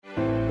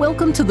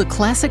Welcome to the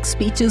Classic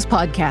Speeches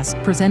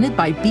podcast presented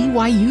by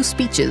BYU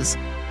Speeches,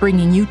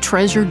 bringing you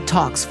treasured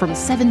talks from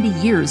 70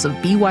 years of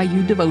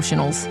BYU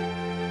devotionals.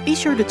 Be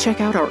sure to check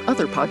out our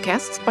other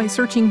podcasts by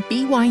searching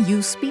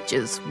BYU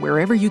Speeches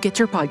wherever you get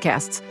your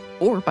podcasts,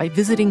 or by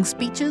visiting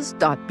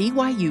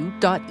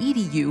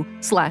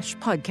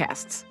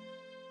speeches.byu.edu/podcasts.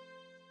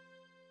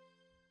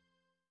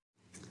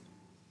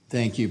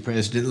 Thank you,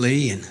 President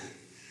Lee and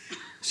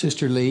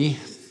Sister Lee.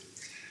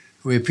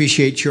 We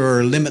appreciate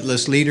your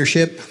limitless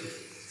leadership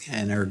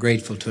and are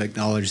grateful to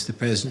acknowledge the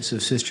presence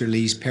of Sister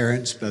Lee's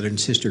parents, Brother and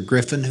Sister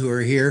Griffin, who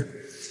are here.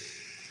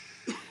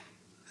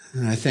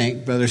 And I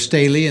thank Brother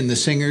Staley and the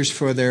singers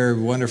for their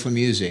wonderful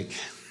music.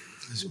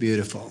 It's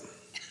beautiful.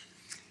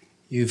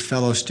 You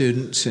fellow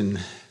students and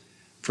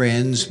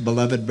friends,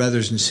 beloved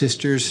brothers and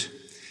sisters,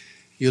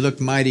 you look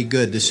mighty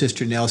good to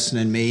Sister Nelson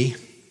and me.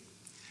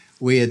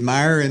 We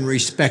admire and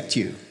respect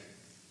you.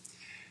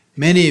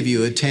 Many of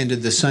you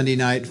attended the Sunday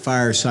night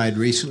fireside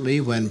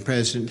recently when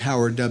President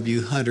Howard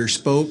W. Hunter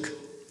spoke.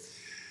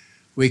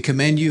 We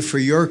commend you for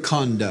your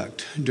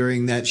conduct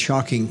during that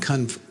shocking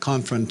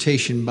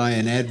confrontation by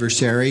an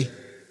adversary.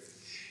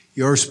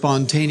 Your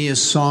spontaneous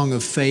song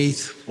of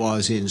faith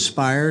was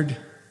inspired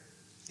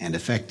and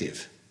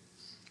effective.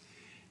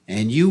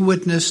 And you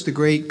witnessed the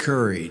great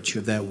courage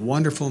of that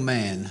wonderful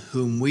man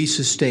whom we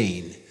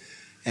sustain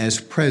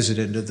as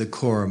president of the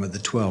Quorum of the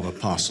 12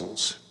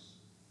 Apostles.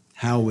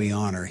 How we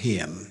honor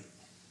him.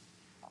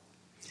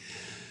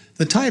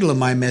 The title of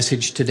my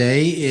message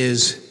today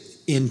is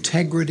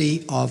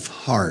Integrity of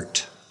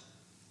Heart.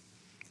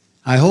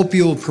 I hope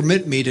you will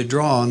permit me to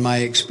draw on my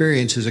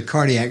experience as a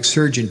cardiac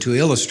surgeon to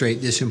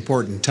illustrate this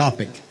important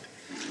topic.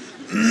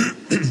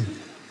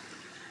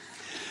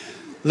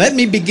 Let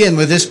me begin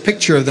with this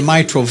picture of the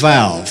mitral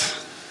valve.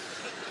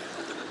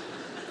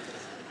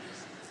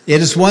 It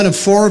is one of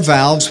 4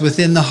 valves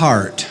within the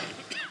heart.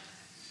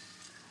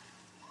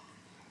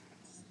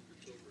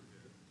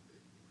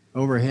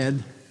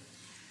 Overhead.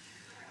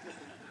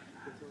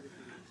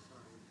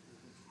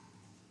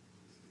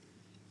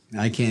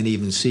 I can't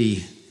even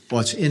see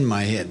what's in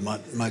my head,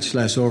 much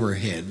less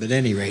overhead, but at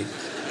any rate.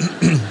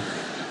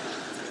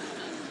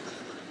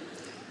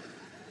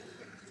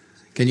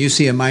 Can you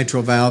see a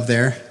mitral valve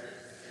there?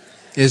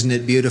 Isn't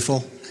it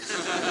beautiful?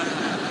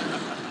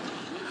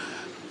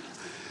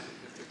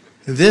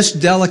 This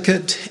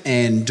delicate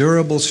and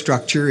durable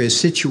structure is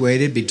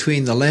situated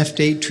between the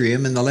left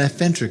atrium and the left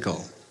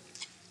ventricle.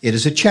 It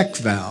is a check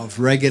valve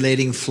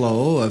regulating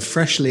flow of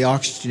freshly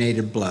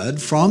oxygenated blood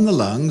from the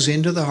lungs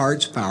into the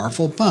heart's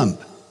powerful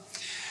pump.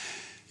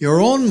 Your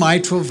own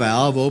mitral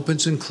valve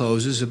opens and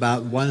closes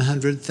about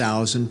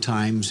 100,000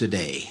 times a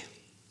day,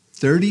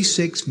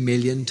 36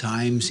 million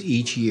times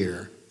each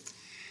year.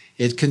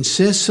 It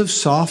consists of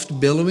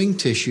soft billowing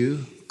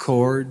tissue,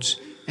 cords,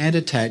 and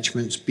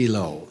attachments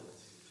below.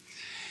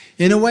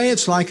 In a way,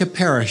 it's like a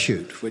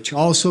parachute, which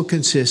also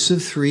consists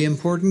of 3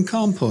 important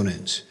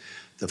components: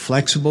 the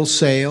flexible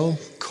sail,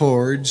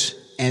 cords,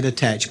 and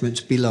attachments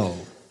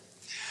below.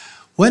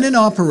 When in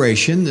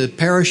operation, the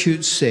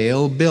parachute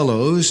sail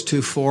billows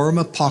to form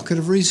a pocket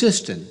of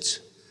resistance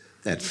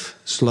that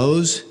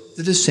slows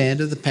the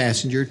descent of the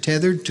passenger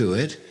tethered to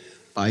it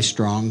by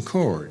strong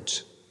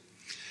cords.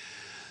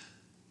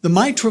 The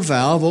mitral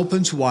valve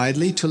opens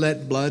widely to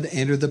let blood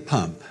enter the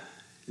pump.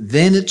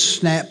 Then it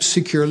snaps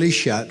securely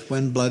shut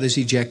when blood is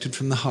ejected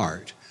from the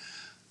heart.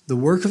 The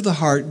work of the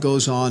heart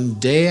goes on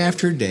day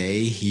after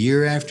day,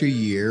 year after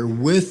year,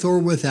 with or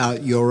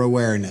without your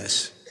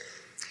awareness.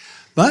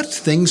 But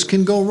things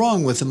can go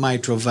wrong with the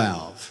mitral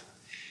valve.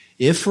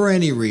 If for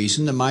any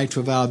reason the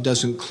mitral valve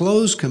doesn't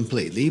close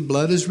completely,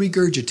 blood is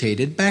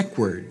regurgitated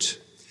backwards.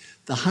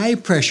 The high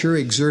pressure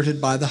exerted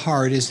by the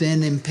heart is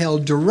then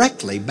impelled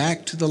directly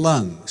back to the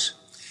lungs.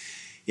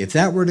 If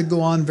that were to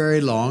go on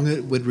very long,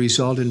 it would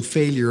result in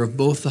failure of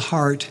both the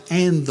heart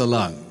and the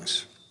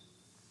lungs.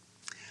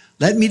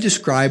 Let me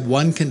describe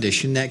one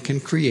condition that can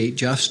create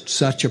just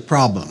such a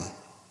problem.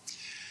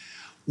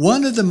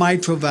 One of the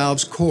mitral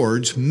valve's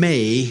cords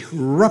may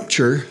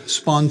rupture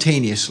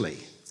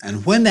spontaneously,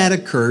 and when that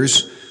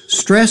occurs,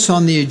 stress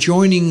on the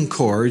adjoining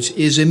cords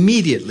is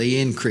immediately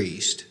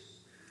increased.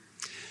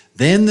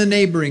 Then the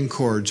neighboring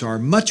cords are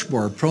much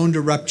more prone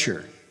to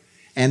rupture,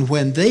 and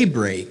when they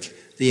break,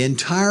 the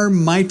entire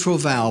mitral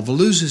valve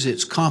loses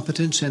its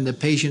competence and the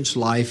patient's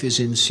life is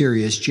in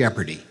serious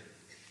jeopardy.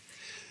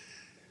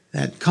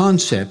 That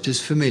concept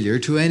is familiar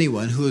to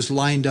anyone who has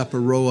lined up a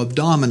row of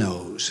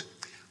dominoes.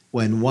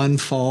 When one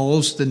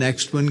falls, the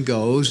next one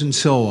goes, and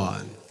so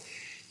on.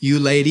 You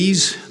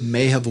ladies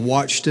may have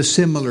watched a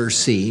similar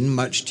scene,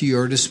 much to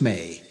your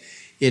dismay.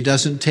 It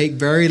doesn't take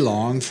very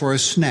long for a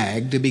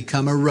snag to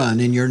become a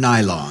run in your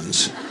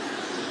nylons.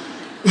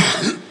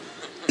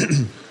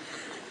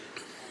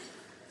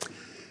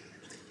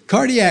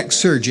 Cardiac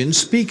surgeons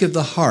speak of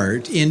the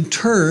heart in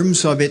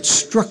terms of its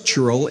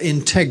structural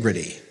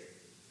integrity.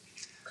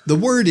 The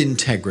word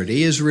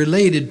integrity is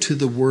related to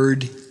the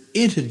word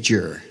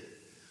integer,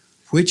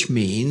 which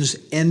means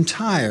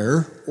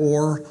entire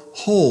or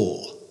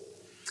whole.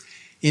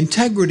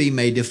 Integrity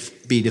may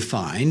be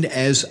defined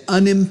as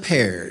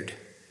unimpaired.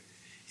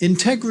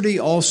 Integrity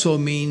also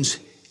means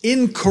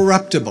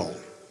incorruptible,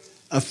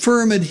 a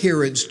firm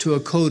adherence to a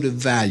code of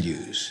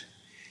values.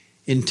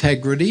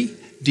 Integrity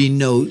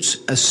denotes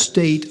a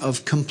state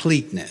of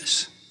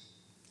completeness.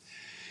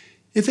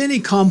 If any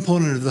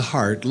component of the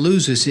heart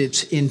loses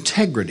its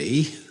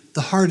integrity,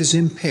 the heart is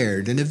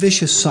impaired and a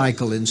vicious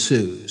cycle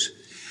ensues.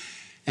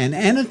 An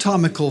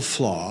anatomical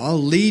flaw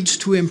leads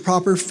to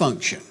improper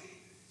function,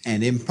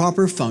 and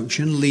improper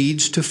function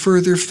leads to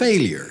further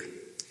failure.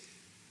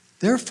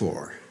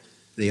 Therefore,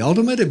 the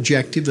ultimate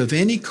objective of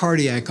any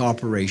cardiac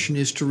operation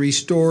is to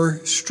restore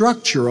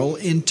structural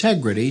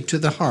integrity to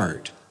the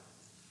heart.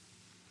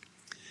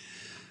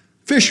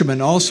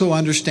 Fishermen also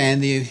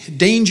understand the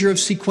danger of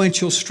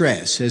sequential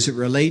stress as it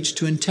relates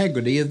to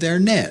integrity of their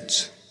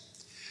nets.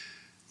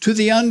 To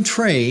the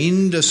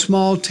untrained, a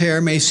small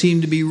tear may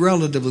seem to be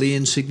relatively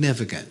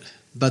insignificant,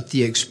 but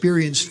the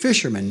experienced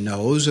fisherman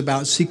knows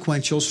about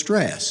sequential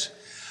stress.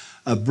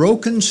 A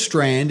broken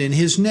strand in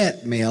his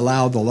net may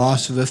allow the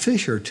loss of a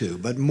fish or two,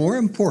 but more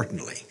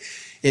importantly,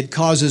 it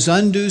causes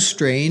undue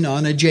strain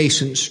on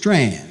adjacent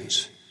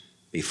strands.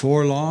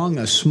 Before long,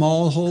 a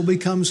small hole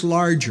becomes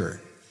larger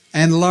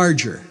and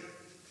larger.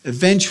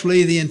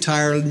 Eventually, the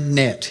entire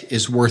net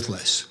is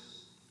worthless.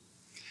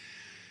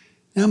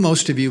 Now,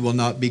 most of you will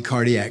not be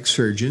cardiac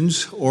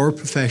surgeons or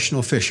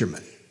professional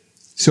fishermen,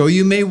 so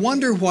you may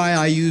wonder why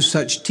I use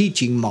such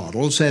teaching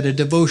models at a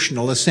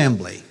devotional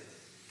assembly.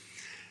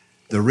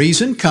 The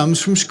reason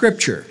comes from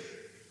Scripture.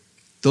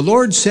 The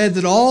Lord said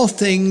that all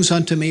things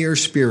unto me are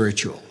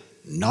spiritual.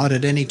 Not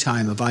at any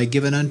time have I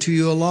given unto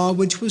you a law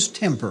which was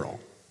temporal.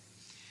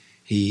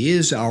 He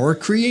is our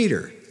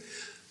Creator.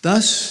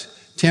 Thus,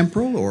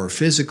 temporal or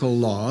physical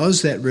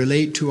laws that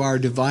relate to our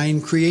divine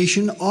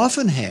creation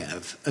often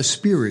have a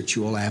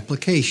spiritual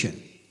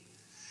application.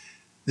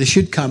 This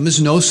should come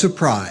as no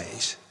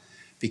surprise,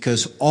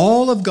 because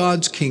all of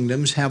God's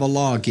kingdoms have a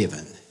law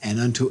given, and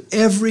unto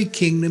every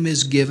kingdom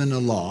is given a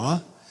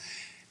law,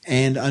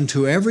 and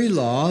unto every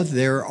law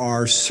there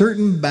are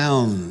certain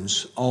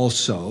bounds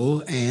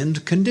also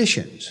and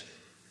conditions.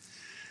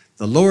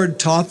 The Lord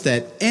taught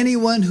that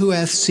anyone who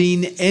hath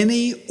seen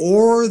any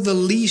or the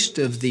least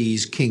of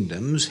these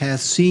kingdoms hath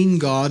seen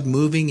God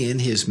moving in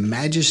his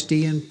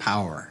majesty and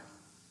power.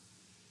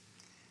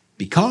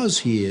 Because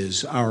he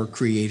is our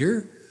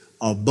Creator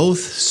of both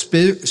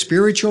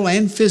spiritual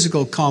and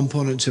physical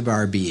components of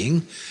our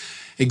being,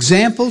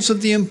 examples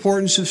of the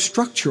importance of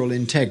structural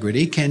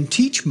integrity can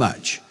teach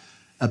much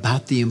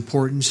about the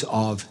importance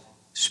of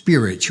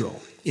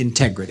spiritual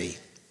integrity.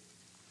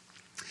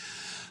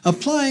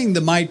 Applying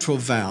the mitral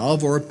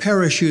valve or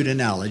parachute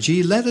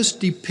analogy, let us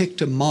depict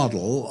a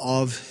model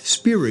of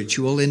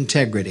spiritual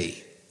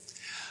integrity.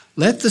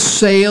 Let the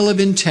sail of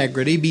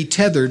integrity be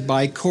tethered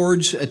by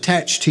cords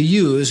attached to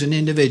you as an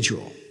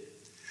individual.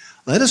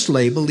 Let us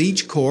label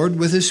each cord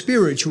with a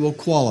spiritual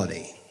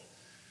quality.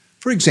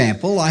 For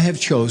example, I have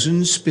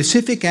chosen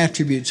specific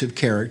attributes of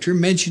character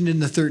mentioned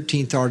in the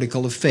 13th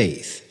article of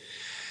faith: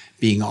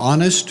 being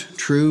honest,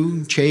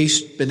 true,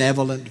 chaste,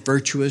 benevolent,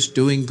 virtuous,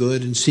 doing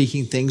good, and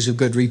seeking things of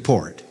good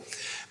report.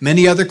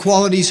 Many other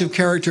qualities of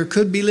character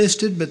could be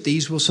listed, but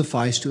these will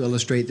suffice to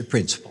illustrate the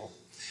principle.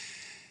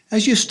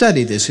 As you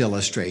study this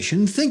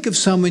illustration, think of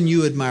someone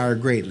you admire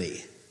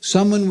greatly,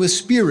 someone with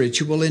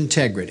spiritual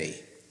integrity.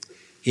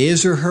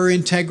 His or her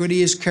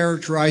integrity is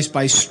characterized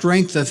by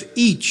strength of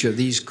each of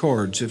these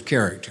cords of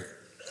character.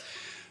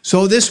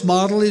 So this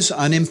model is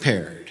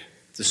unimpaired.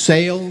 The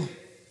sail,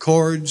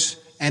 cords,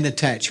 and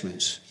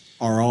attachments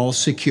are all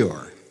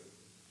secure.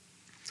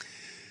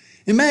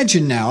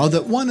 Imagine now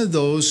that one of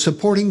those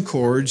supporting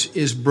cords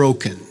is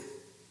broken.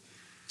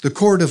 The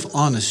cord of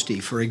honesty,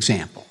 for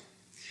example.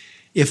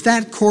 If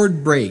that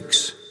cord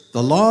breaks,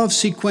 the law of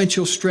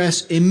sequential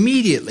stress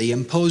immediately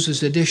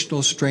imposes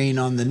additional strain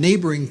on the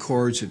neighboring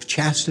cords of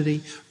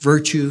chastity,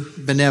 virtue,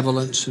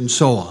 benevolence, and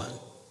so on.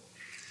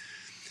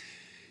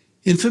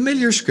 In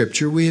familiar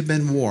Scripture, we have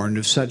been warned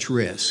of such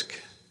risk.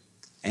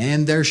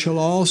 And there shall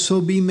also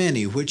be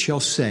many which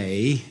shall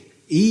say,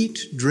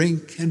 Eat,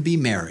 drink, and be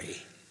merry.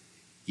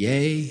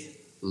 Yea,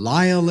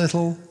 lie a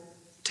little,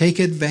 take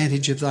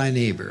advantage of thy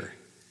neighbor.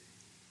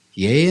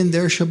 Yea, and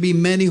there shall be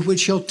many which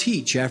shall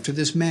teach after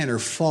this manner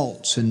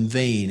false and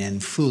vain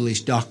and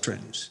foolish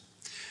doctrines.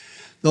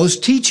 Those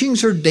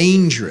teachings are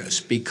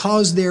dangerous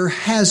because they're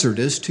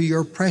hazardous to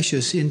your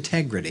precious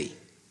integrity.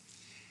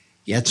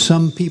 Yet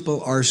some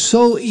people are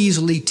so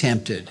easily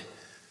tempted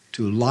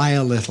to lie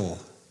a little,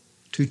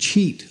 to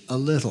cheat a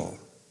little,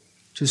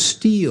 to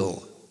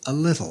steal a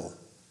little,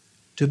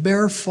 to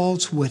bear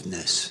false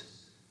witness,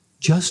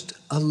 just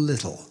a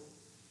little.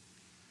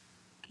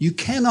 You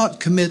cannot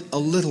commit a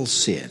little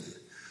sin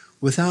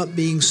without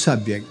being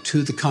subject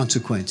to the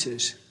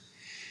consequences.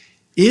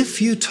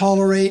 If you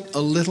tolerate a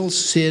little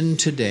sin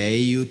today,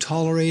 you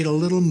tolerate a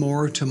little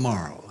more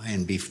tomorrow,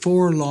 and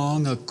before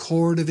long a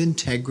cord of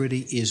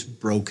integrity is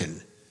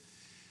broken.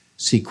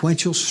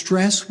 Sequential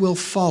stress will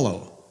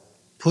follow,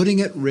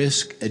 putting at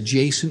risk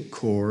adjacent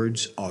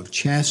cords of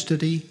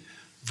chastity,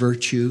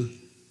 virtue,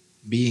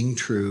 being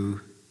true,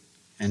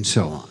 and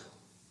so on.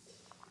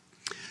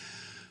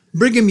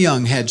 Brigham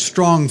Young had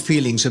strong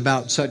feelings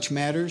about such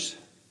matters.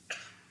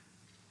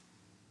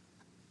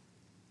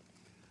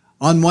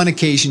 On one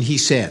occasion he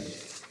said,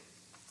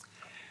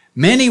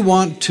 "Many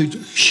want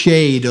to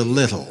shade a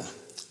little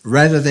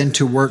rather than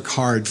to work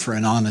hard for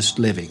an honest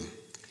living.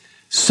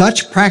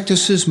 Such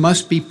practices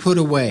must be put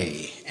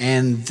away,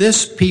 and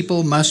this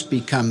people must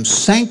become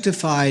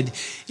sanctified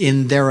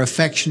in their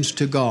affections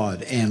to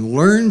God and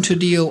learn to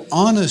deal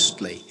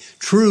honestly,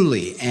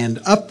 truly, and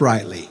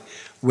uprightly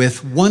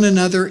with one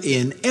another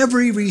in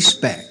every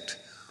respect,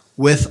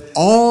 with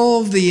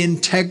all the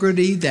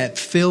integrity that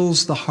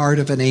fills the heart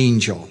of an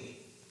angel.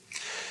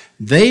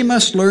 They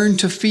must learn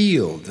to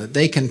feel that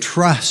they can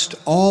trust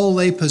all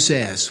they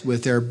possess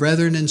with their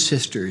brethren and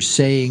sisters,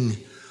 saying,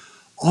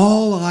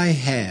 'All I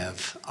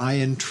have I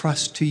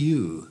entrust to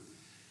you.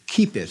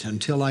 Keep it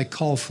until I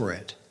call for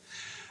it.'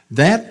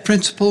 That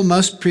principle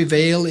must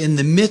prevail in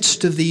the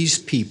midst of these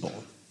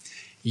people.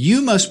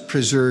 You must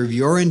preserve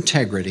your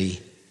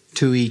integrity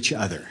to each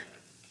other."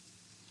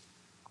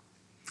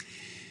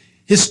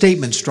 His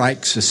statement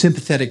strikes a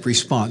sympathetic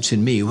response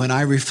in me when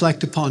I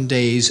reflect upon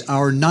days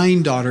our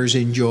 9 daughters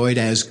enjoyed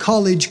as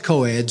college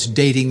co-eds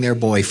dating their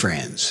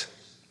boyfriends.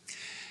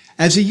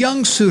 As a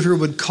young suitor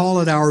would call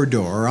at our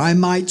door, I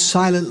might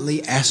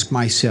silently ask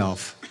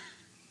myself,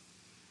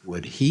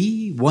 would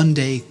he one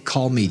day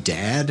call me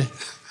Dad?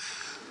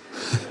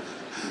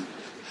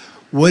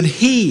 Would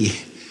he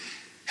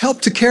help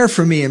to care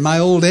for me in my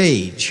old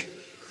age?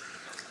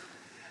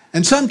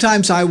 And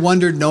sometimes I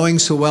wondered, knowing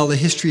so well the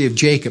history of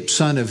Jacob,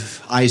 son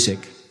of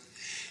Isaac,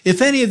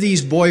 if any of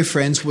these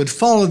boyfriends would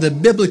follow the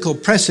biblical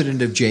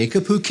precedent of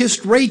Jacob, who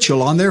kissed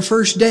Rachel on their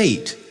first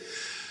date.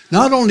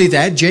 Not only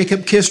that,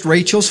 Jacob kissed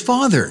Rachel's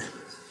father.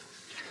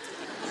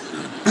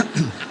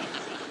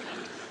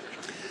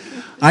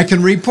 I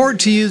can report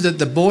to you that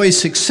the boys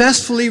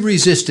successfully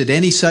resisted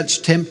any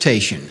such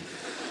temptation,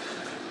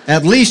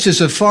 at least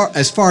as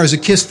far as a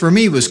kiss for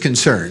me was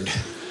concerned.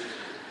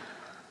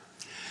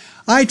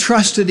 I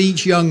trusted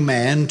each young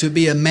man to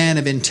be a man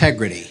of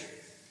integrity.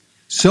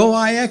 So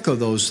I echo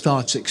those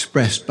thoughts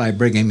expressed by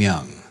Brigham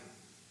Young.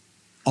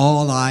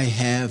 All I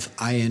have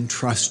I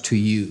entrust to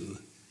you.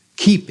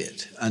 Keep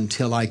it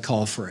until I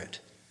call for it.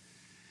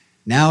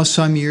 Now,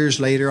 some years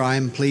later, I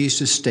am pleased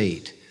to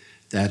state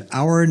that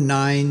our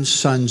 9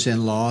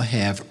 sons-in-law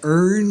have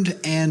earned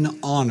and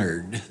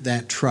honored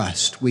that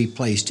trust we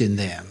placed in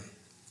them.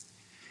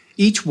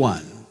 Each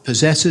one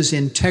possesses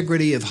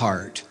integrity of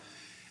heart,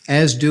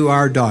 as do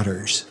our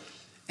daughters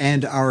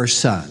and our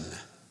son,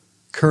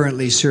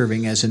 currently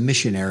serving as a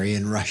missionary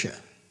in Russia.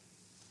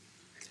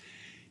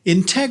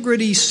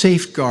 Integrity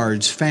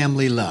safeguards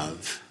family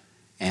love,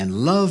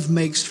 and love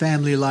makes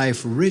family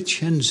life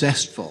rich and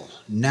zestful,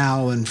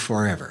 now and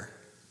forever.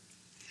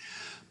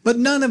 But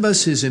none of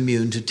us is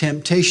immune to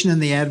temptation,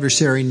 and the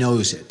adversary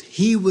knows it.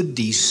 He would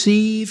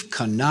deceive,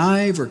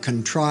 connive, or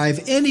contrive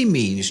any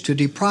means to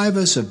deprive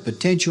us of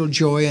potential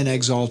joy and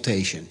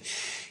exaltation.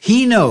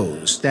 He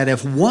knows that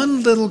if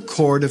one little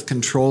cord of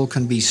control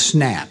can be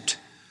snapped,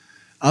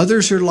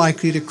 others are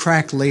likely to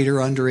crack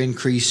later under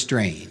increased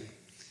strain.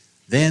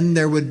 Then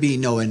there would be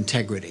no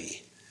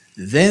integrity.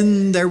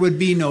 Then there would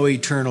be no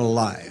eternal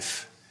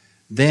life.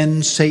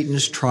 Then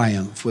Satan's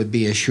triumph would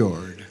be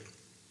assured.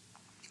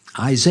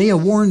 Isaiah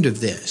warned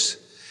of this.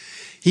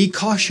 He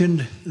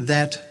cautioned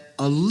that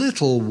a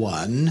little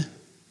one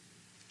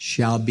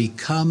shall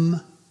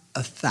become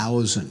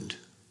 1,000.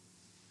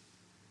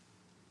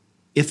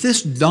 If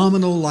this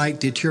domino-like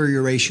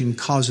deterioration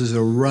causes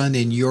a run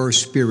in your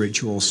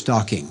spiritual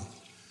stocking,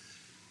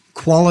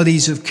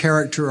 qualities of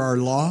character are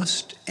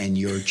lost and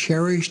your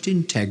cherished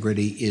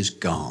integrity is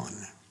gone.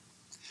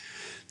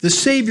 The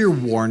Savior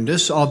warned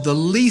us of the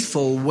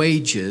lethal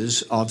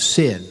wages of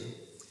sin,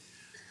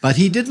 but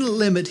he didn't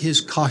limit his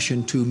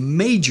caution to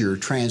major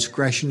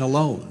transgression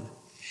alone.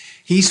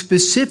 He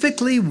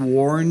specifically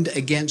warned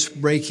against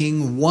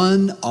breaking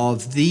one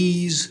of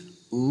these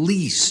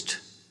least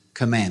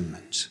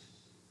commandments.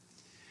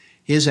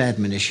 His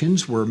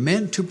admonitions were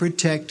meant to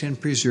protect and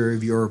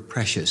preserve your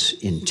precious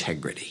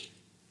integrity.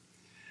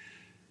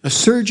 A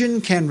surgeon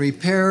can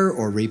repair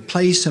or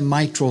replace a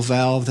mitral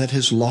valve that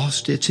has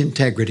lost its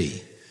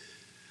integrity,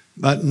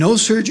 but no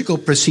surgical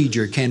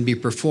procedure can be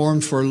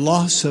performed for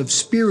loss of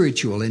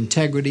spiritual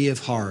integrity of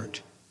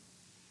heart.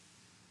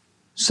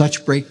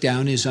 Such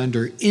breakdown is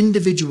under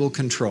individual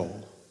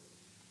control.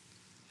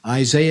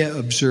 Isaiah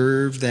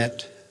observed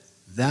that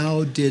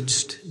thou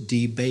didst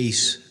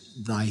debase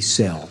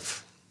thyself.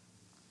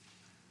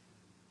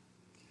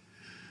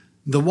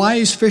 The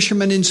wise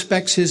fisherman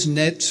inspects his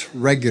nets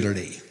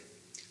regularly.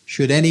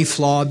 Should any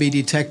flaw be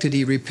detected,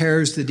 he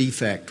repairs the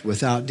defect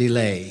without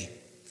delay.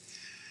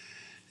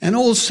 An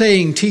old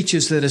saying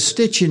teaches that a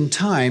stitch in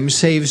time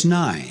saves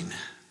 9.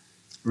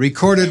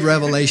 Recorded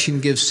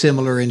revelation gives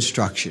similar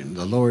instruction.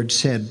 The Lord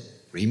said,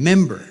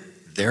 "Remember,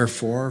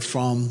 therefore,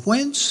 from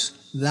whence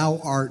thou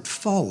art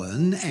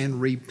fallen, and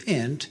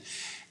repent,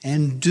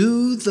 and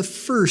do the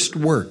first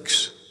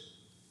works."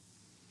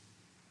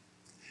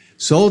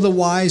 So the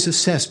wise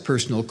assess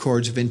personal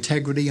cords of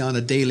integrity on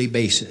a daily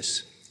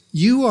basis.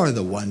 You are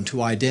the one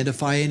to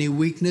identify any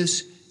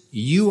weakness.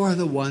 You are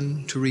the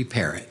one to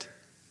repair it.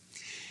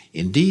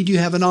 Indeed, you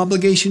have an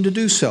obligation to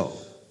do so.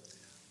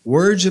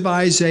 Words of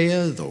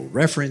Isaiah, though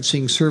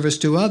referencing service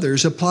to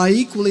others, apply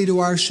equally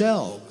to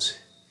ourselves.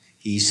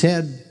 He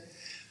said,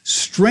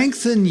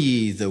 "Strengthen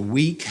ye the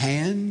weak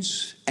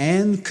hands,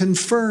 and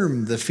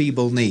confirm the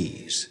feeble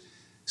knees.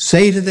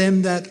 Say to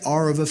them that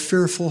are of a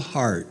fearful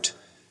heart,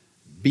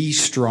 be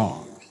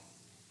strong."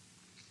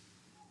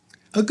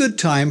 A good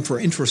time for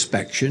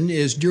introspection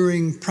is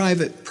during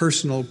private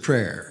personal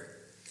prayer.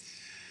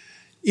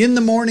 In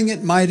the morning,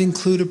 it might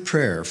include a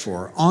prayer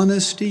for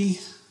honesty,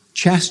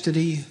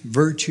 chastity,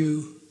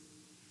 virtue,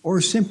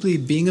 or simply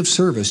being of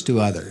service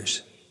to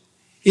others.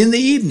 In the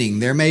evening,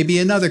 there may be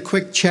another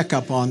quick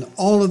checkup on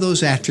all of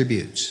those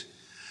attributes.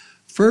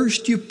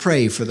 First, you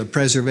pray for the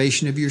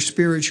preservation of your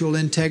spiritual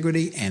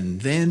integrity,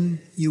 and then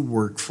you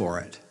work for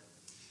it.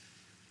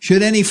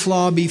 Should any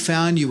flaw be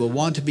found, you will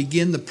want to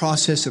begin the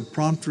process of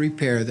prompt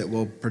repair that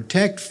will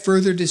protect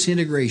further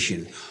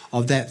disintegration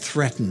of that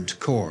threatened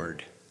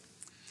cord.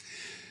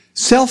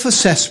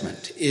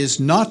 Self-assessment is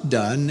not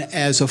done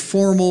as a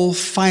formal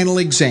final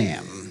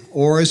exam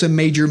or as a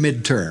major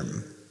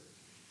midterm.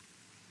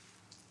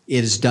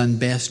 It is done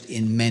best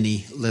in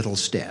many little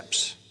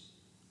steps.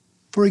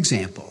 For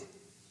example,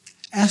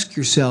 ask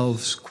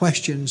yourselves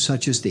questions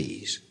such as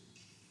these.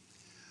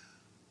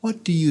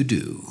 What do you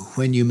do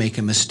when you make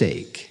a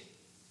mistake?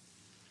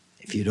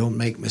 If you don't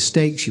make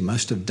mistakes, you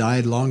must have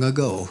died long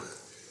ago.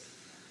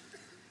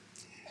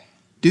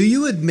 Do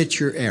you admit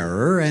your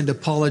error and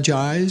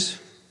apologize?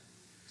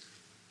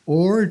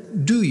 Or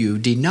do you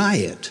deny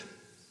it?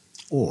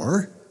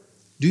 Or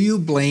do you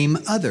blame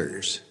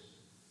others?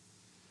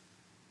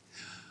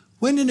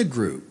 When in a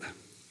group,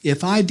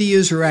 if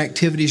ideas or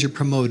activities are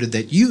promoted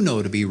that you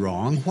know to be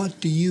wrong, what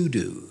do you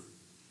do?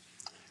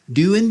 Do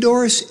you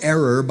endorse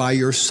error by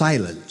your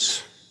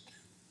silence?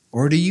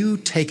 Or do you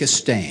take a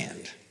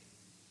stand?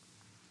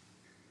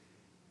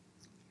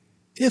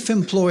 If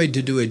employed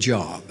to do a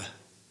job,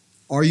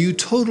 are you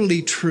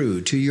totally true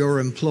to your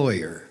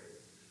employer?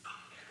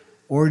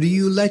 Or do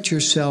you let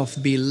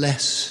yourself be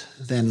less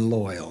than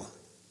loyal?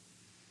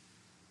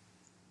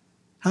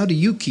 How do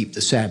you keep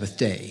the Sabbath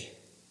day?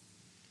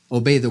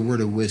 Obey the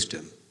word of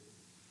wisdom.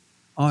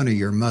 Honor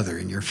your mother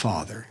and your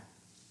father.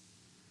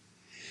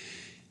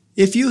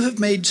 If you have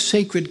made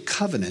sacred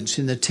covenants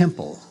in the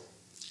temple,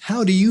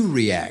 how do you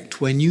react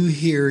when you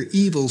hear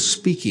evil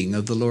speaking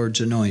of the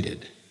Lord's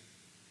anointed?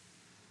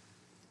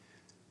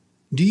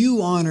 Do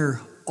you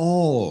honor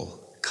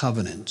all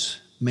covenants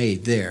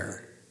made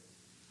there?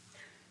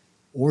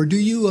 Or do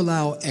you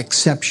allow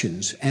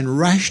exceptions and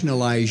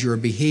rationalize your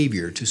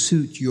behavior to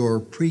suit your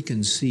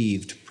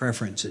preconceived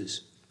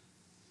preferences?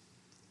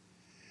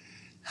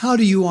 How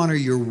do you honor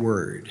your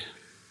word?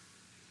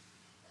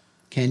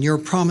 Can your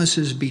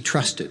promises be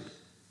trusted?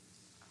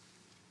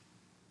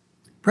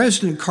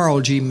 President Carl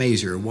G.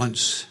 Mazer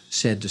once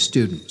said to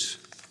students,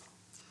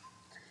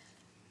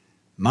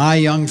 "My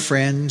young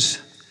friends,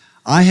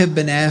 I have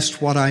been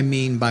asked what I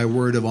mean by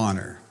word of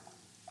honor.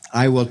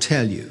 I will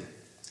tell you.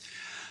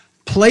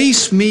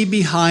 Place me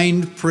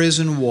behind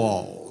prison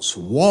walls,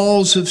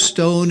 walls of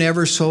stone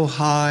ever so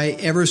high,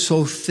 ever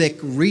so thick,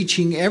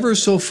 reaching ever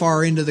so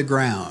far into the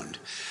ground.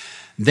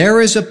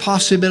 There is a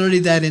possibility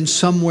that in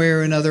some way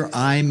or another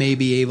I may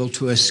be able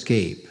to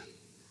escape.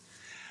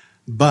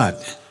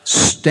 But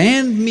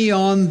stand me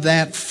on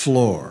that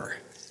floor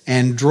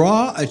and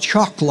draw a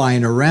chalk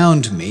line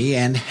around me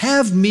and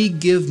have me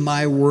give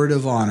my word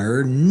of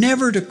honor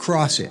never to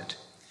cross it.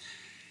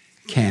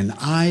 Can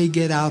I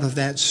get out of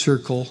that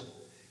circle?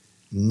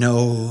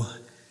 No,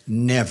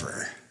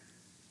 never.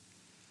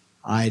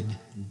 I'd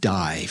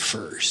die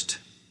first."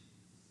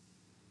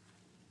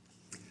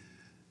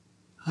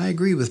 I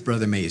agree with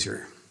Brother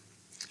Mazer.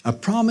 A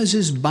promise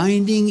is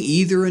binding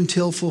either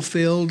until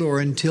fulfilled or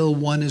until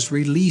one is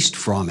released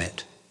from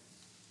it.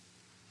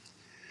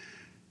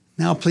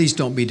 Now, please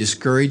don't be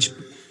discouraged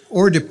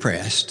or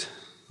depressed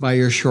by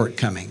your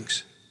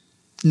shortcomings.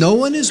 No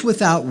one is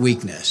without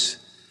weakness.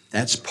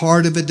 That's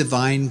part of a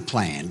divine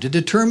plan to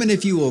determine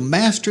if you will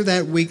master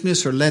that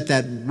weakness or let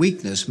that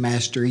weakness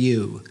master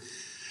you.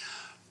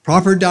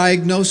 Proper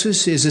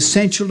diagnosis is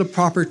essential to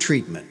proper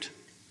treatment.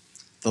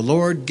 The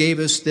Lord gave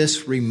us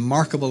this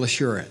remarkable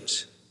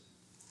assurance.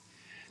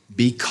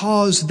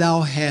 "Because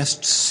thou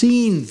hast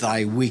seen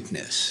thy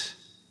weakness,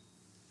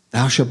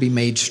 thou shalt be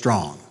made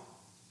strong."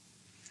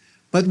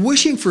 But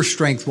wishing for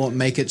strength won't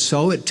make it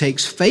so. It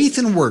takes faith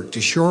and work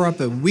to shore up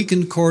a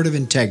weakened cord of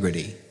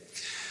integrity.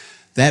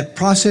 That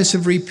process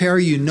of repair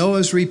you know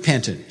as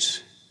repentance,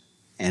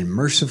 and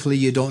mercifully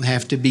you don't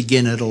have to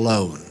begin it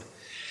alone.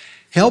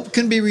 Help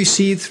can be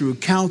received through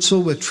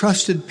counsel with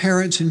trusted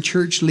parents and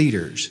church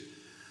leaders,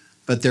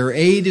 but their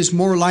aid is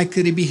more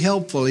likely to be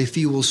helpful if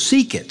you will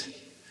seek it,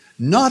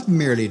 not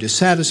merely to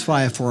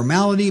satisfy a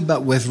formality,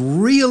 but with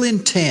real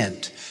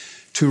intent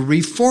to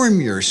reform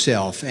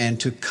yourself and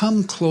to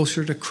come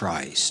closer to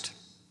Christ.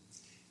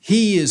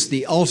 He is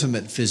the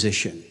ultimate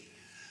physician.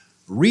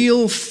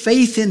 Real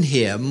faith in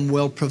Him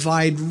will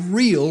provide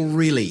real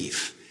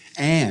relief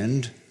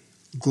and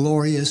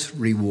glorious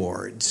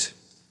rewards.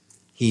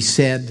 He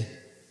said,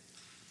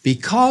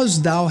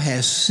 "Because thou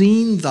hast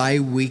seen thy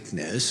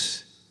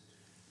weakness,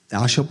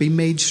 thou shalt be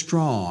made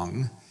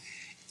strong,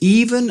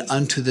 even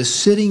unto the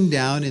sitting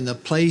down in the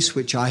place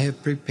which I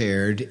have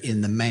prepared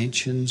in the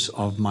mansions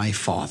of my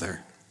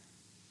Father."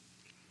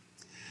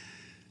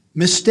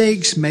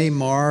 Mistakes may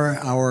mar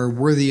our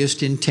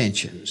worthiest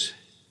intentions,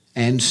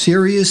 and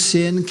serious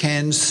sin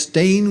can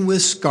stain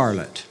with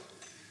scarlet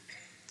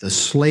the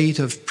slate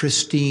of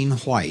pristine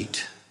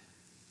white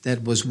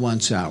that was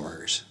once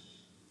ours.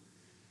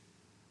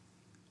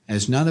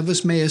 As none of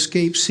us may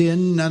escape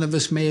sin, none of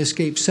us may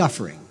escape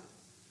suffering.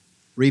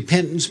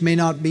 Repentance may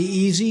not be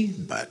easy,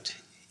 but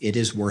it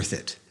is worth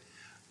it.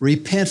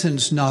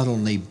 Repentance not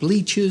only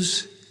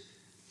bleaches,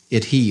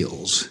 it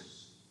heals.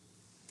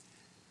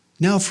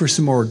 Now for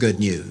some more good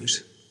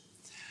news.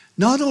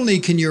 Not only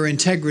can your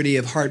integrity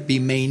of heart be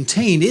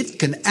maintained, it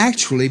can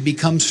actually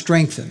become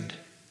strengthened.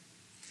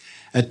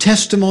 A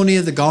testimony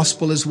of the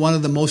gospel is one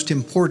of the most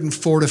important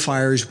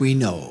fortifiers we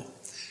know.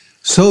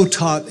 So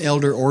taught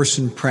Elder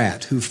Orson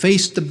Pratt, who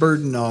faced the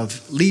burden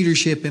of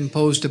leadership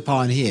imposed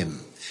upon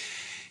him.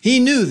 He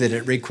knew that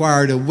it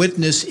required a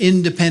witness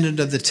independent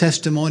of the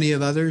testimony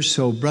of others,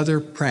 so Brother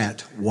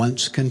Pratt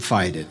once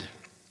confided,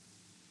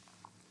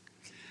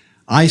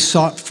 "I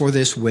sought for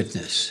this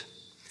witness.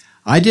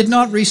 I did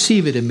not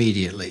receive it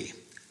immediately,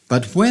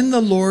 but when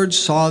the Lord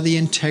saw the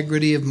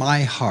integrity of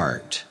my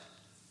heart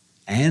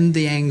and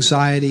the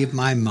anxiety of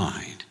my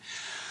mind,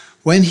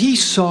 when He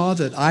saw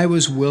that I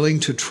was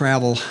willing to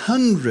travel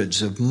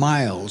hundreds of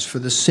miles for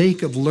the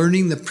sake of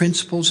learning the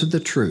principles of the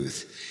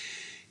truth,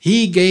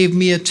 He gave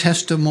me a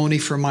testimony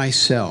for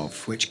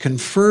myself, which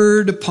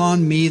conferred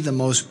upon me the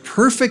most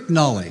perfect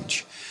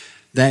knowledge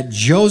that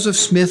Joseph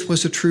Smith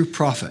was a true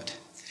prophet,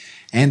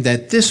 and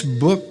that this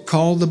book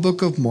called the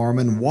Book of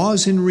Mormon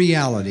was in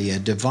reality a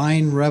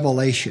divine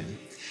revelation,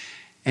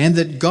 and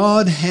that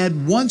God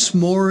had once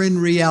more in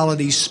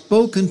reality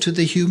spoken to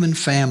the human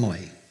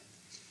family.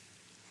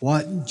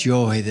 What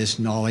joy this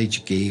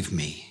knowledge gave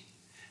me!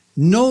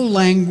 No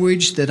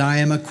language that I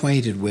am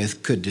acquainted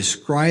with could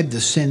describe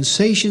the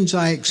sensations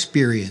I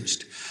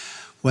experienced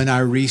when I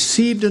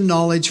received a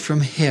knowledge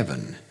from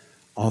heaven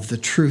of the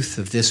truth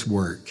of this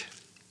work."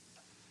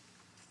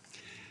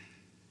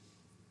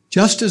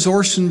 Just as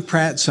Orson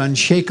Pratt's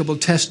unshakable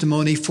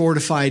testimony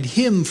fortified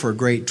him for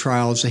great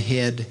trials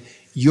ahead,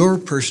 your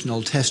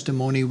personal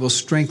testimony will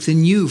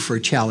strengthen you for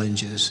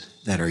challenges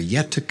that are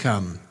yet to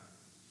come.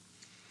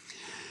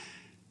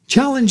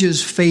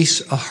 Challenges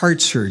face a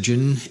heart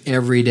surgeon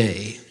every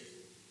day.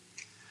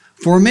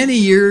 For many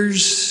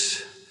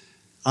years,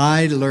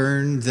 I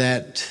learned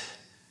that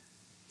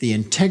the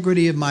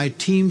integrity of my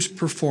team's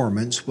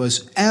performance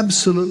was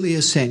absolutely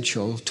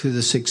essential to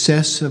the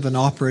success of an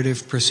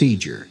operative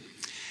procedure.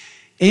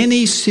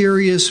 Any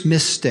serious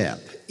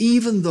misstep,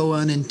 even though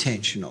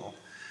unintentional,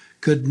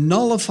 could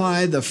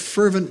nullify the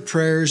fervent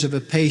prayers of a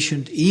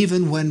patient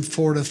even when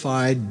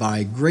fortified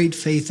by great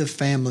faith of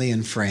family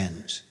and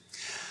friends.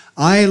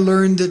 I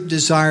learned that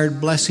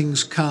desired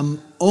blessings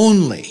come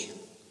only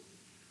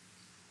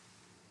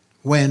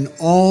when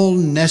all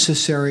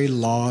necessary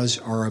laws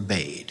are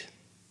obeyed.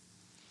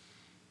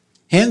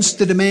 Hence,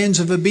 the demands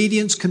of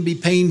obedience can be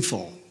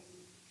painful.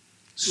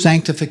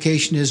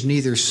 Sanctification is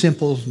neither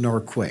simple nor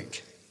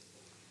quick.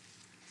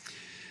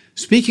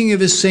 Speaking of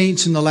His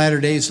saints in the latter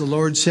days, the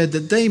Lord said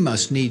that they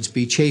must needs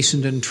be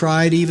chastened and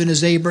tried, even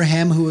as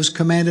Abraham, who was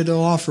commanded to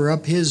offer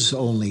up his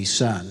only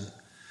son.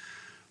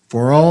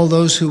 For all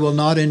those who will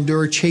not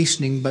endure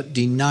chastening but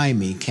deny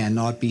me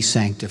cannot be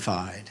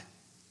sanctified.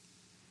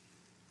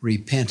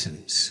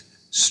 Repentance,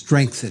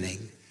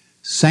 strengthening,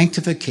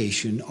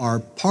 sanctification are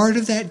part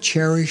of that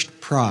cherished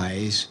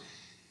prize,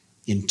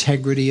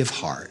 integrity of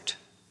heart.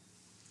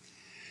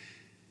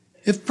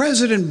 If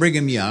President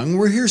Brigham Young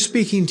were here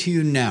speaking to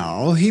you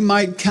now, he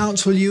might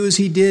counsel you as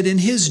he did in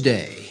his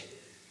day.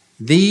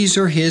 These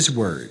are his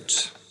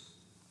words.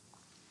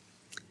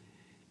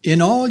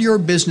 In all your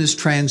business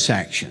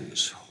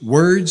transactions,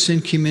 words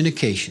and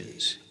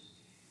communications,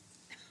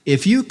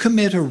 if you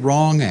commit a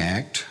wrong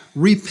act,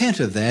 repent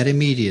of that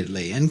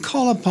immediately and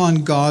call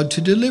upon God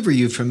to deliver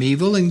you from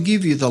evil and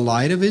give you the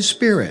light of His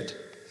Spirit.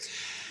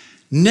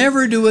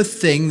 Never do a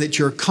thing that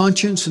your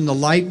conscience and the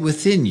light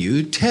within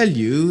you tell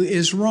you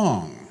is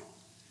wrong.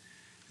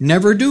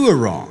 Never do a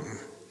wrong,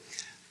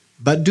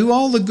 but do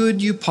all the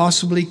good you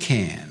possibly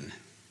can.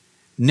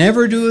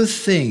 Never do a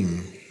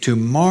thing to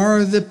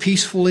mar the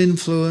peaceful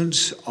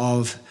influence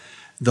of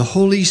the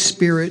Holy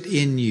Spirit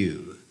in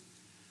you,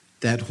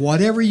 that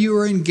whatever you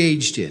are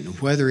engaged in,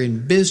 whether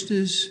in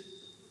business,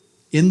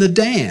 in the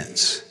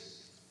dance,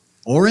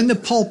 or in the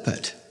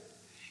pulpit,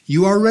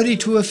 you are ready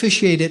to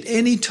officiate at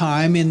any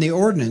time in the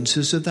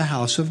ordinances of the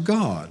house of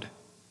God.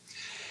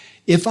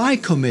 If I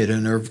commit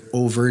an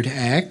overt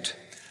act,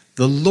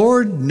 the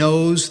Lord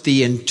knows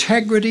the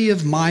integrity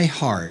of my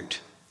heart,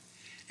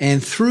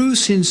 and through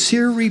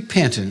sincere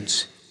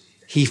repentance,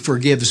 He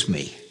forgives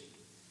me.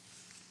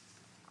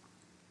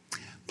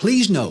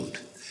 Please note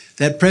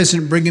that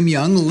President Brigham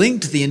Young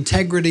linked the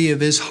integrity of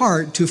his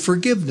heart to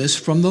forgiveness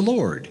from the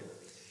Lord,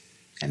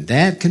 and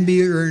that can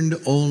be earned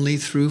only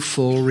through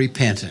full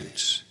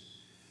repentance.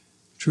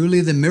 Truly,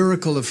 the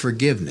miracle of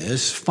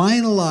forgiveness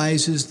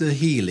finalizes the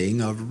healing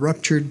of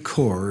ruptured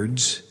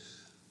cords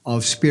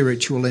of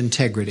spiritual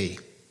integrity.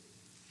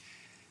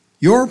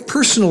 Your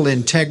personal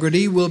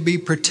integrity will be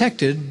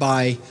protected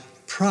by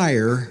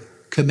prior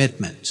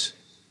commitments.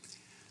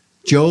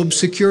 Job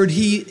secured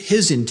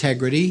his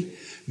integrity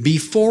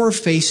before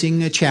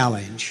facing a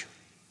challenge.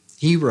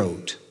 He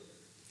wrote,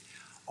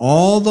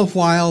 "All the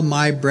while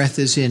my breath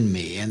is in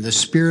me, and the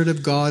Spirit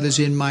of God is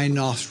in my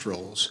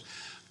nostrils,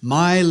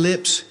 my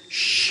lips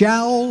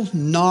shall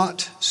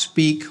not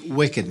speak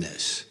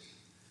wickedness,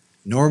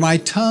 nor my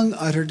tongue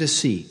utter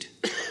deceit.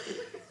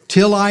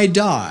 Till I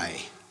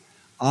die,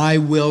 I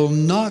will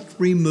not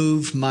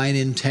remove mine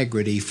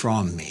integrity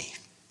from me."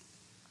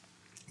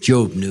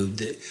 Job knew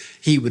that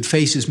he would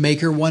face his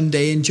Maker one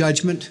day in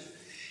judgment.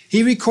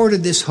 He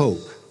recorded this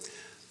hope: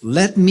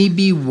 "Let me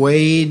be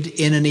weighed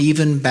in an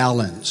even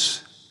balance,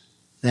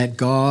 that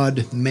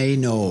God may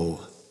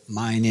know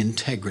mine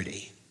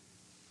integrity."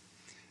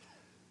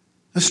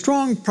 A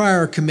strong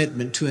prior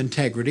commitment to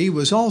integrity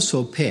was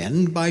also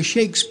penned by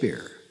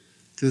Shakespeare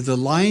through the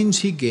lines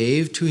he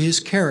gave to his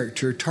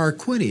character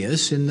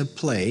Tarquinius in the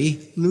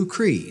play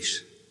Lucrece.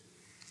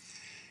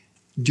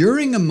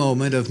 During a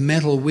moment of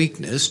mental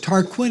weakness,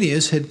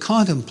 Tarquinius had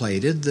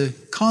contemplated the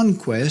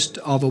conquest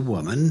of a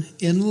woman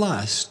in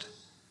lust.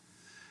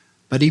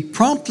 But he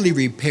promptly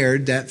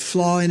repaired that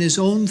flaw in his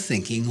own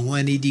thinking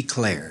when he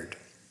declared,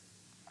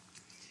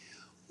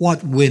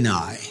 "What win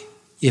I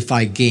if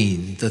I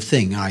gain the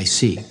thing I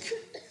seek?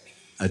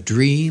 A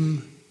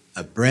dream,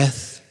 a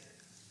breath,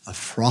 a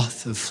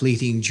froth of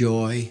fleeting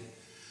joy?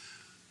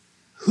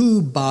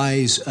 Who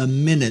buys a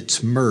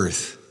minute's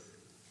mirth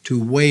to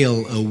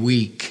wail a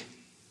week,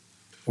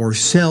 or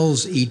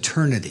sells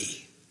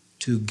eternity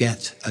to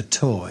get a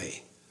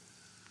toy?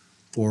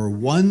 For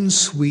one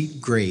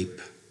sweet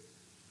grape,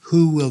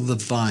 who will the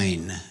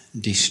vine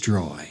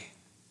destroy?"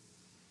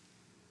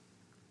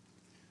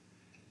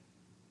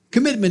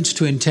 Commitments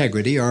to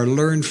integrity are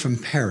learned from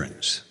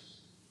parents.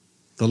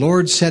 The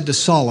Lord said to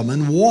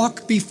Solomon,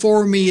 "Walk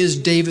before me as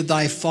David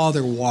thy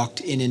father walked,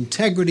 in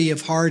integrity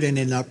of heart and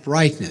in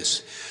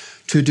uprightness,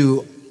 to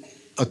do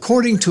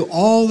according to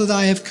all that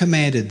I have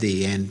commanded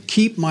thee, and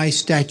keep my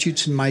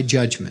statutes and my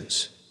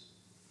judgments."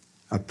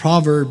 A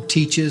proverb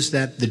teaches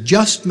that the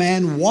just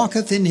man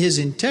walketh in his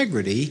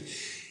integrity,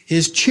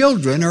 his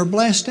children are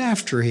blessed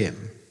after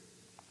him.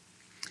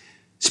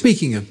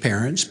 Speaking of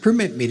parents,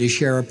 permit me to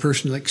share a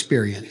personal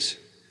experience.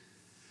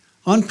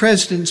 On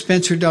President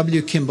Spencer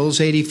W. Kimball's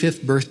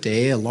 85th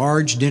birthday, a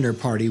large dinner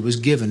party was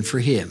given for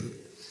him.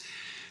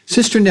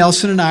 Sister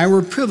Nelson and I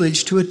were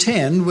privileged to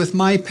attend with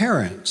my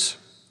parents.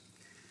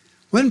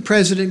 When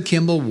President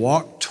Kimball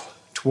walked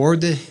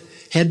toward the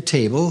head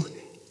table,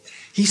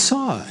 he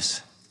saw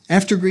us.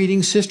 After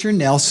greeting Sister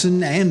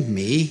Nelson and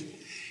me,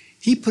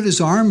 he put his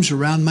arms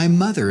around my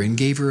mother and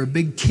gave her a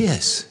big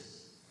kiss.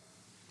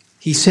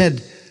 He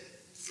said,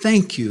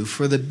 "Thank you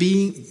for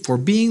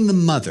being the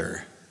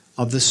mother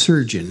of the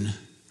surgeon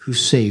who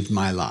saved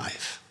my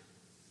life."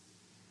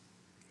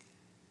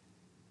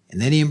 And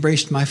then he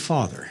embraced my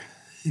father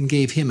and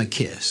gave him a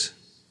kiss.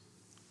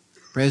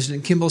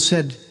 President Kimball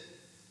said,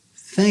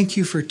 "Thank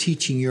you for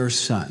teaching your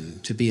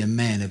son to be a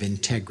man of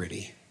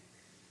integrity."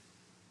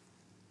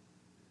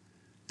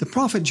 The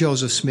prophet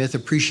Joseph Smith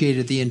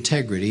appreciated the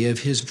integrity of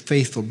his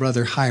faithful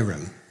brother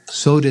Hiram.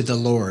 So did the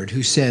Lord,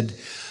 who said,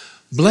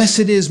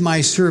 "Blessed is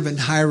my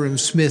servant Hiram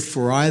Smith,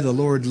 for I, the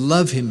Lord,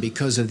 love him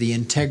because of the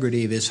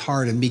integrity of his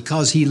heart, and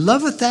because he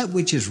loveth that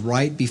which is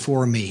right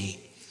before me."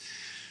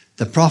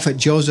 The prophet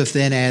Joseph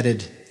then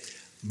added,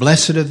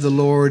 "Blessed of the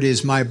Lord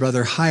is my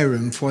brother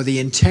Hiram, for the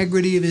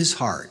integrity of his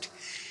heart.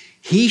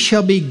 He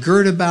shall be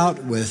girt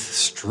about with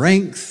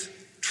strength,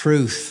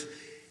 truth,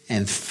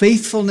 and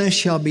faithfulness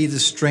shall be the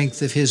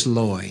strength of his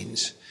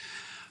loins.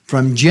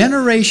 From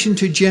generation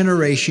to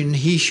generation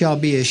he shall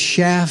be a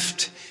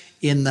shaft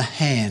in the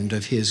hand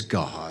of his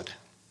God."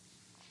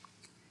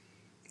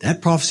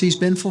 That prophecy's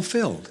been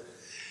fulfilled.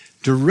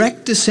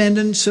 Direct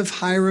descendants of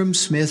Hiram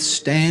Smith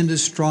stand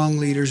as strong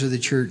leaders of the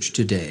church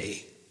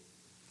today.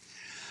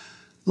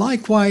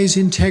 Likewise,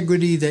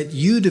 integrity that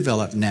you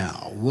develop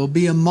now will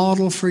be a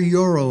model for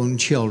your own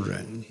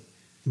children.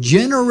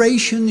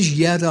 Generations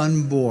yet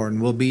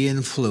unborn will be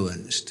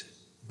influenced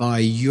by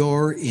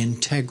your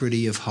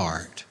integrity of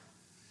heart.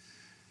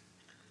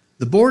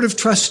 The Board of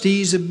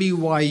Trustees of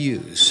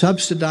BYU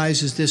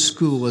subsidizes this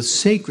school with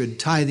sacred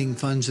tithing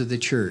funds of the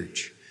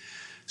church.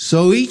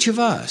 So each of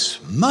us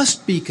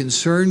must be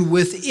concerned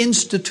with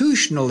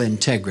institutional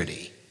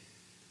integrity,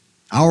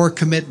 our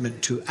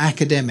commitment to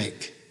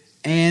academic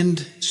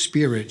and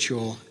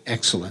spiritual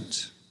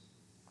excellence.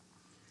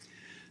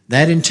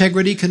 That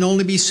integrity can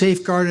only be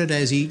safeguarded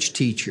as each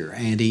teacher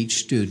and each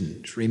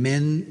student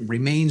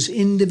remains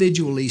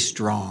individually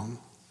strong.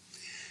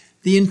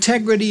 The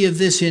integrity of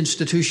this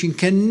institution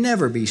can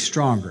never be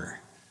stronger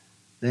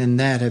than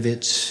that of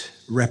its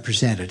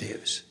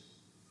representatives.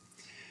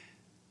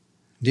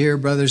 Dear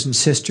brothers and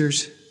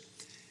sisters,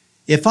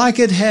 if I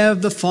could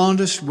have the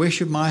fondest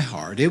wish of my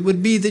heart, it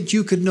would be that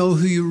you could know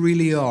who you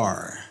really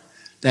are,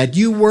 that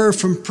you were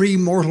from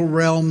pre-mortal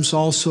realms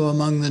also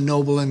among the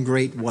noble and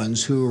great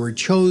ones who were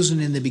chosen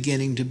in the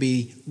beginning to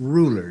be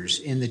rulers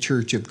in the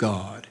church of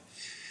God.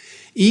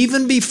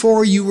 Even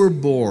before you were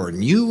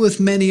born, you with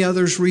many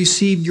others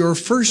received your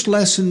first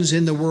lessons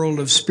in the world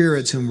of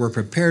spirits and were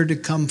prepared to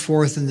come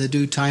forth in the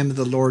due time of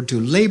the Lord to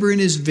labor in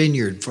his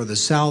vineyard for the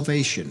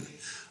salvation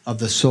of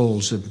the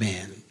souls of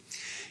men.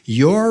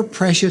 Your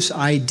precious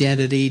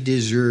identity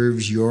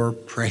deserves your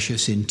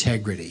precious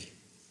integrity.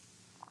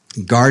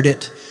 Guard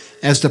it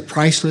as the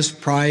priceless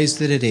prize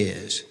that it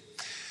is.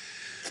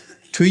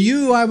 To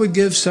you I would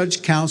give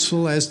such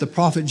counsel as the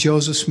prophet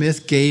Joseph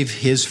Smith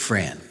gave his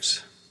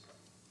friends.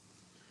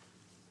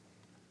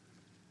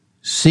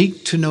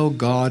 Seek to know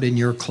God in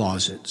your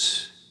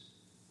closets.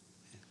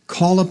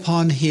 Call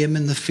upon him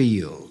in the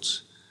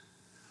fields.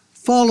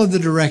 Follow the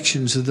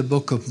directions of the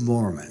Book of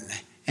Mormon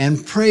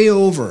and pray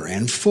over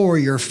and for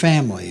your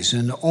families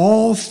and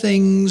all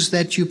things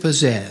that you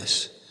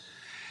possess.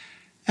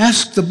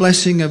 Ask the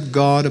blessing of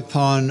God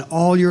upon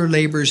all your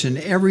labors and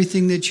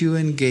everything that you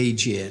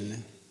engage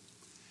in.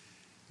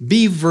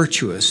 Be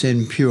virtuous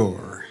and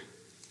pure.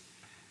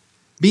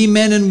 Be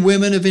men and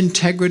women of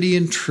integrity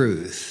and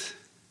truth.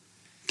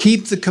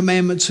 Keep the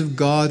commandments of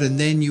God, and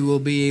then you will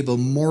be able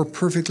more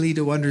perfectly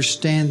to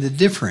understand the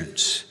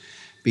difference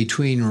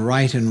between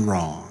right and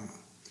wrong,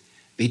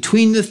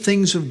 between the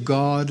things of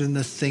God and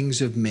the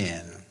things of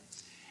men.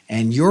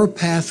 And your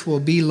path will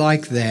be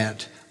like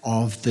that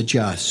of the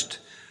just,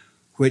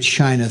 which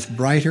shineth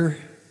brighter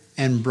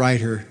and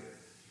brighter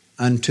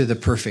unto the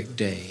perfect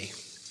day.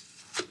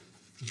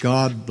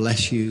 God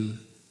bless you,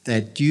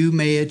 that you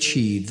may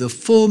achieve the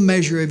full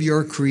measure of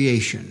your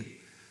creation,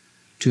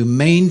 to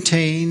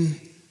maintain,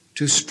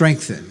 to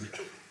strengthen,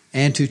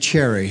 and to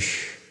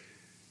cherish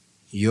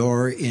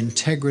your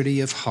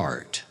integrity of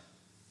heart.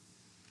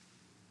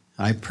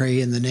 I pray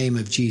in the name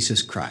of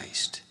Jesus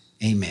Christ.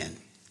 Amen.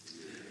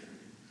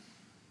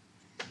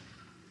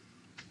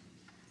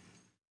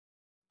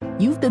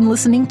 You've been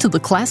listening to the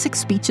Classic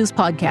Speeches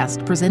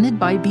podcast presented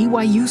by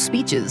BYU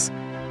Speeches.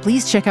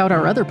 Please check out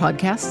our other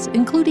podcasts,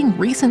 including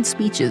recent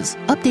speeches,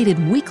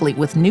 updated weekly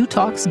with new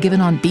talks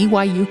given on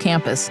BYU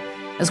campus,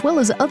 as well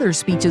as other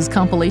speeches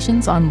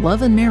compilations on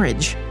love and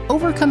marriage,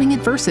 overcoming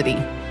adversity,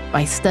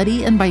 by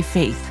study and by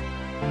faith.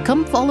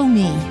 Come follow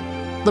me,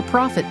 the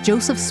prophet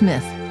Joseph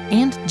Smith,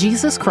 and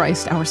Jesus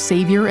Christ, our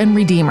Savior and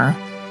Redeemer.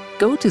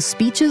 Go to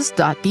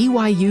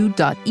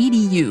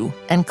speeches.byu.edu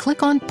and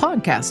click on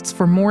podcasts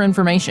for more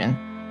information.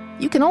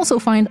 You can also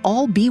find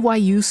all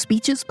BYU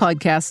Speeches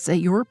podcasts at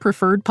your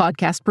preferred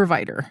podcast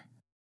provider.